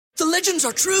The legends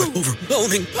are true.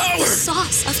 Overwhelming power. The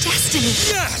sauce of destiny.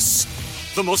 Yes!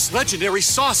 The most legendary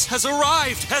sauce has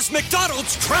arrived as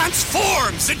McDonald's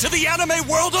transforms into the anime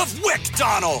world of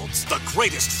WickDonald's. The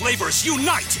greatest flavors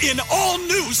unite in all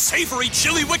new savory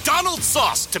chili McDonald's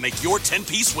sauce to make your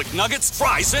 10-piece Wick Nuggets,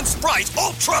 fries, and Sprite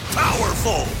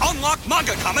ultra-powerful. Unlock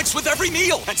manga comics with every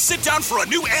meal and sit down for a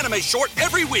new anime short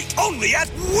every week only at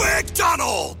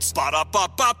WickDonald's.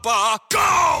 Ba-da-ba-ba-ba,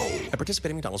 go! At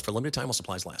participating McDonald's for a limited time while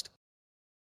supplies last.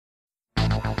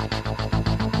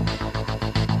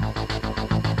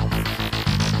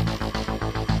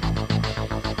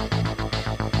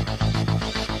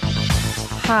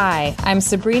 Hi, I'm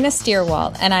Sabrina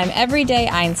Stierwalt, and I'm Everyday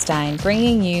Einstein,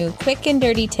 bringing you quick and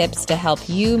dirty tips to help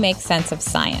you make sense of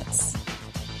science.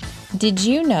 Did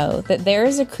you know that there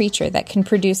is a creature that can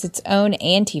produce its own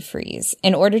antifreeze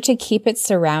in order to keep its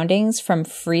surroundings from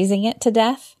freezing it to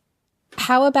death?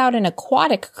 How about an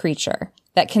aquatic creature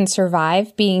that can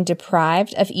survive being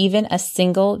deprived of even a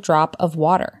single drop of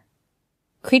water?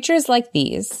 Creatures like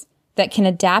these, that can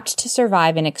adapt to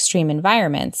survive in extreme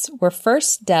environments, were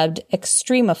first dubbed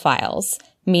extremophiles,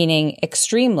 meaning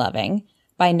extreme loving,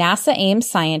 by NASA Ames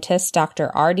scientist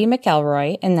Dr. R.D.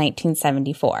 McElroy in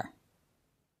 1974.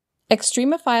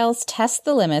 Extremophiles test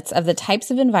the limits of the types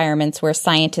of environments where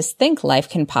scientists think life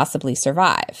can possibly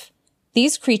survive.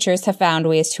 These creatures have found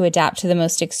ways to adapt to the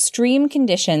most extreme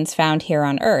conditions found here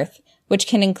on Earth, which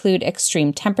can include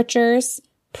extreme temperatures,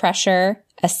 pressure,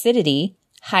 acidity,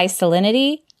 high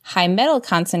salinity, high metal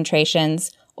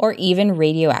concentrations, or even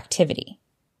radioactivity.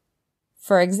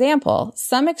 For example,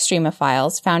 some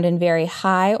extremophiles found in very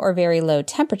high or very low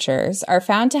temperatures are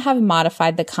found to have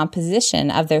modified the composition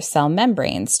of their cell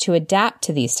membranes to adapt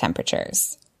to these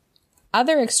temperatures.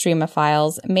 Other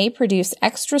extremophiles may produce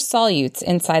extra solutes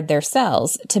inside their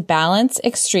cells to balance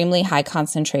extremely high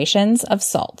concentrations of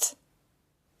salt.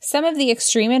 Some of the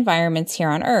extreme environments here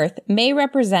on Earth may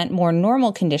represent more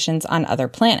normal conditions on other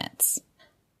planets.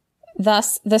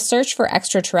 Thus, the search for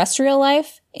extraterrestrial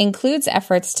life includes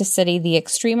efforts to study the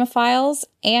extremophiles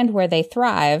and where they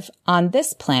thrive on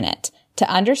this planet to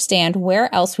understand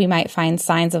where else we might find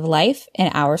signs of life in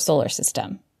our solar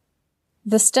system.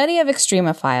 The study of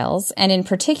extremophiles, and in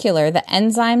particular the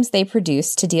enzymes they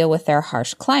produce to deal with their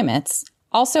harsh climates,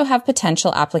 also have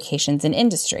potential applications in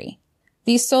industry.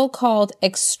 These so-called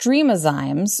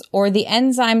extremozymes, or the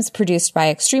enzymes produced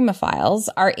by extremophiles,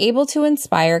 are able to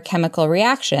inspire chemical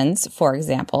reactions, for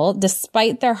example,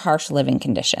 despite their harsh living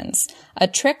conditions, a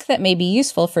trick that may be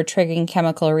useful for triggering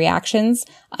chemical reactions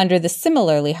under the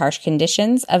similarly harsh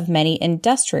conditions of many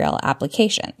industrial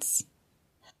applications.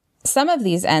 Some of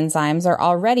these enzymes are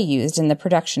already used in the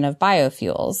production of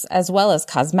biofuels, as well as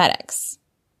cosmetics.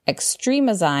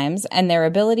 Extremozymes and their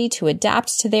ability to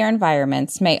adapt to their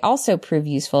environments may also prove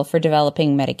useful for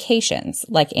developing medications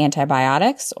like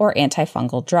antibiotics or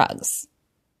antifungal drugs.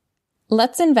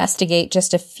 Let's investigate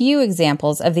just a few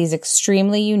examples of these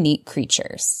extremely unique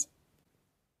creatures.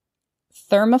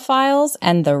 Thermophiles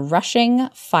and the rushing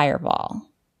fireball.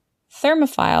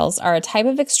 Thermophiles are a type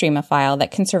of extremophile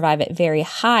that can survive at very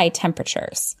high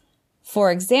temperatures.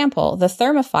 For example, the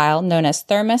thermophile known as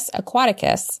Thermus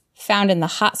aquaticus, found in the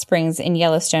hot springs in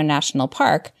Yellowstone National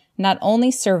Park, not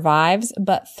only survives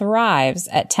but thrives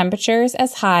at temperatures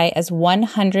as high as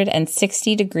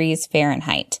 160 degrees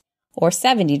Fahrenheit, or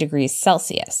 70 degrees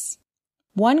Celsius.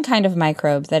 One kind of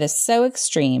microbe that is so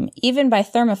extreme, even by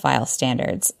thermophile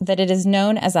standards, that it is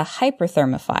known as a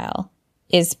hyperthermophile,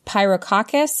 is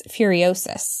Pyrococcus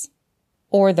furiosus,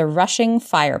 or the rushing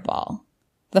fireball.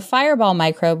 The fireball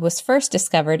microbe was first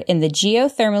discovered in the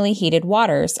geothermally heated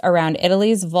waters around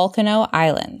Italy's Vulcano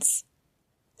Islands.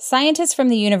 Scientists from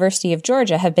the University of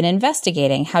Georgia have been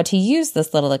investigating how to use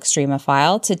this little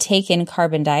extremophile to take in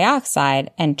carbon dioxide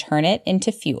and turn it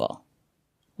into fuel.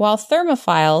 While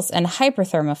thermophiles and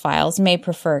hyperthermophiles may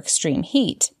prefer extreme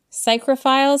heat,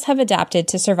 psychrophiles have adapted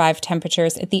to survive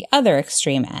temperatures at the other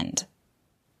extreme end.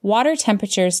 Water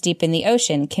temperatures deep in the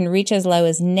ocean can reach as low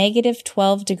as negative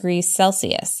 12 degrees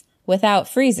Celsius without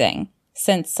freezing,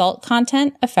 since salt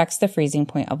content affects the freezing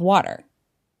point of water.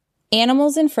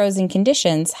 Animals in frozen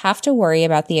conditions have to worry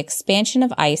about the expansion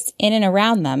of ice in and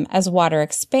around them as water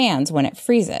expands when it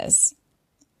freezes.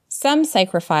 Some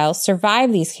psychrophiles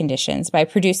survive these conditions by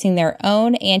producing their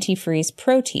own antifreeze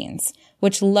proteins,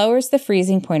 which lowers the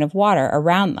freezing point of water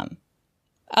around them.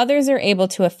 Others are able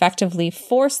to effectively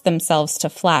force themselves to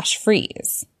flash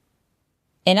freeze.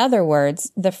 In other words,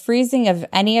 the freezing of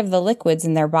any of the liquids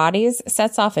in their bodies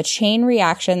sets off a chain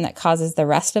reaction that causes the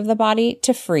rest of the body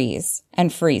to freeze,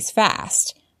 and freeze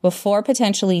fast, before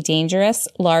potentially dangerous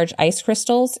large ice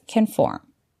crystals can form.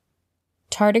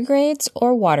 Tardigrades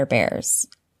or water bears.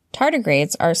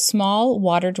 Tardigrades are small,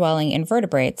 water-dwelling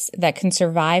invertebrates that can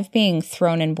survive being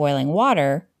thrown in boiling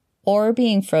water or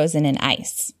being frozen in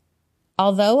ice.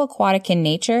 Although aquatic in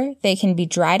nature, they can be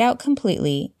dried out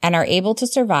completely and are able to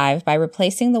survive by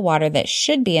replacing the water that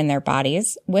should be in their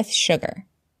bodies with sugar.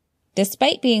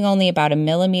 Despite being only about 1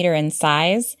 millimeter in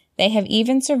size, they have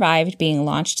even survived being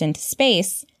launched into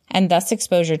space and thus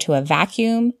exposure to a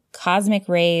vacuum, cosmic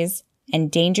rays, and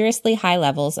dangerously high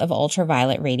levels of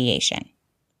ultraviolet radiation.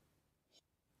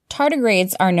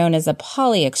 Tardigrades are known as a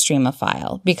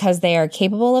polyextremophile because they are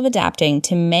capable of adapting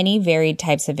to many varied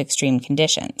types of extreme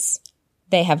conditions.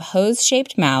 They have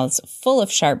hose-shaped mouths full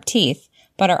of sharp teeth,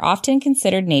 but are often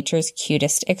considered nature's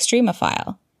cutest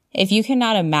extremophile. If you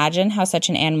cannot imagine how such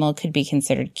an animal could be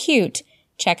considered cute,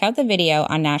 check out the video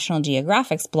on National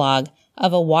Geographic's blog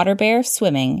of a water bear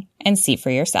swimming and see for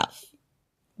yourself.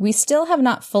 We still have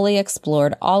not fully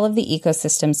explored all of the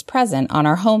ecosystems present on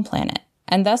our home planet,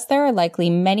 and thus there are likely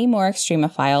many more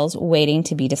extremophiles waiting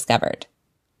to be discovered.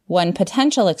 One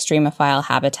potential extremophile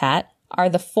habitat are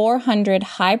the 400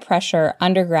 high-pressure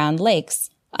underground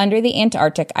lakes under the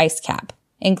Antarctic ice cap,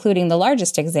 including the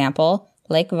largest example,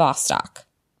 Lake Vostok.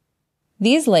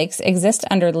 These lakes exist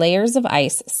under layers of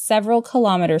ice several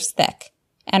kilometers thick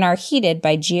and are heated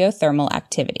by geothermal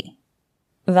activity.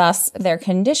 Thus, their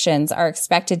conditions are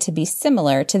expected to be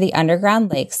similar to the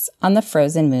underground lakes on the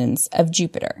frozen moons of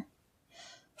Jupiter.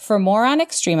 For more on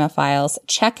extremophiles,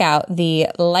 check out the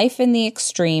Life in the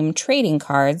Extreme trading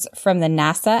cards from the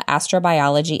NASA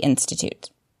Astrobiology Institute.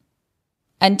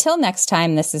 Until next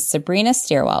time, this is Sabrina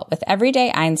Stierwalt with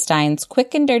Everyday Einstein's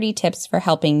quick and dirty tips for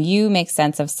helping you make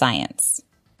sense of science.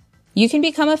 You can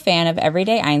become a fan of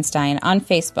Everyday Einstein on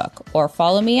Facebook or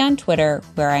follow me on Twitter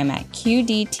where I'm at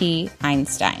QDT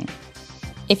Einstein.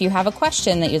 If you have a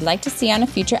question that you'd like to see on a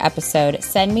future episode,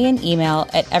 send me an email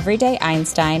at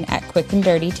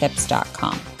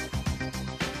everydayeinstein@quickanddirtytips.com.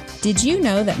 Did you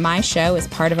know that my show is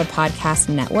part of a podcast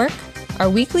network? Our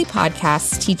weekly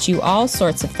podcasts teach you all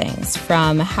sorts of things,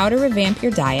 from how to revamp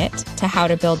your diet, to how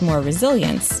to build more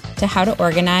resilience, to how to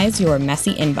organize your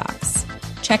messy inbox.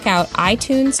 Check out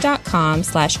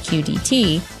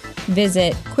itunes.com/QDT,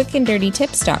 visit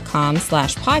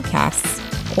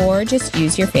quickanddirtytips.com/podcasts, or just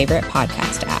use your favorite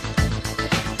podcast app.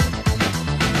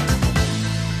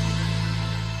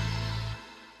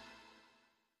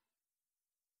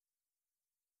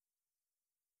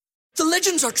 The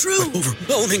legends are true.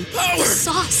 Overwhelming power! The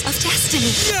sauce of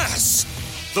destiny. Yes!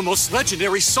 The most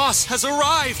legendary sauce has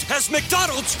arrived as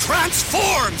McDonald's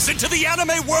transforms into the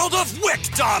anime world of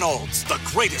WickDonald's. The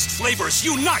greatest flavors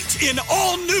unite in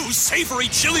all new savory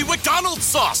chili McDonald's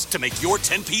sauce to make your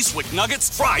 10-piece Wick Nuggets,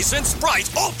 fries, and Sprite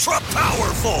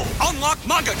ultra-powerful. Unlock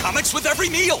manga comics with every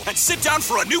meal and sit down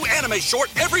for a new anime short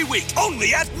every week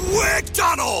only at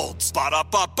WickDonald's.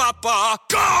 Ba-da-ba-ba-ba,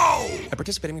 go! At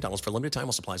participating McDonald's for a limited time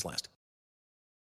while supplies last.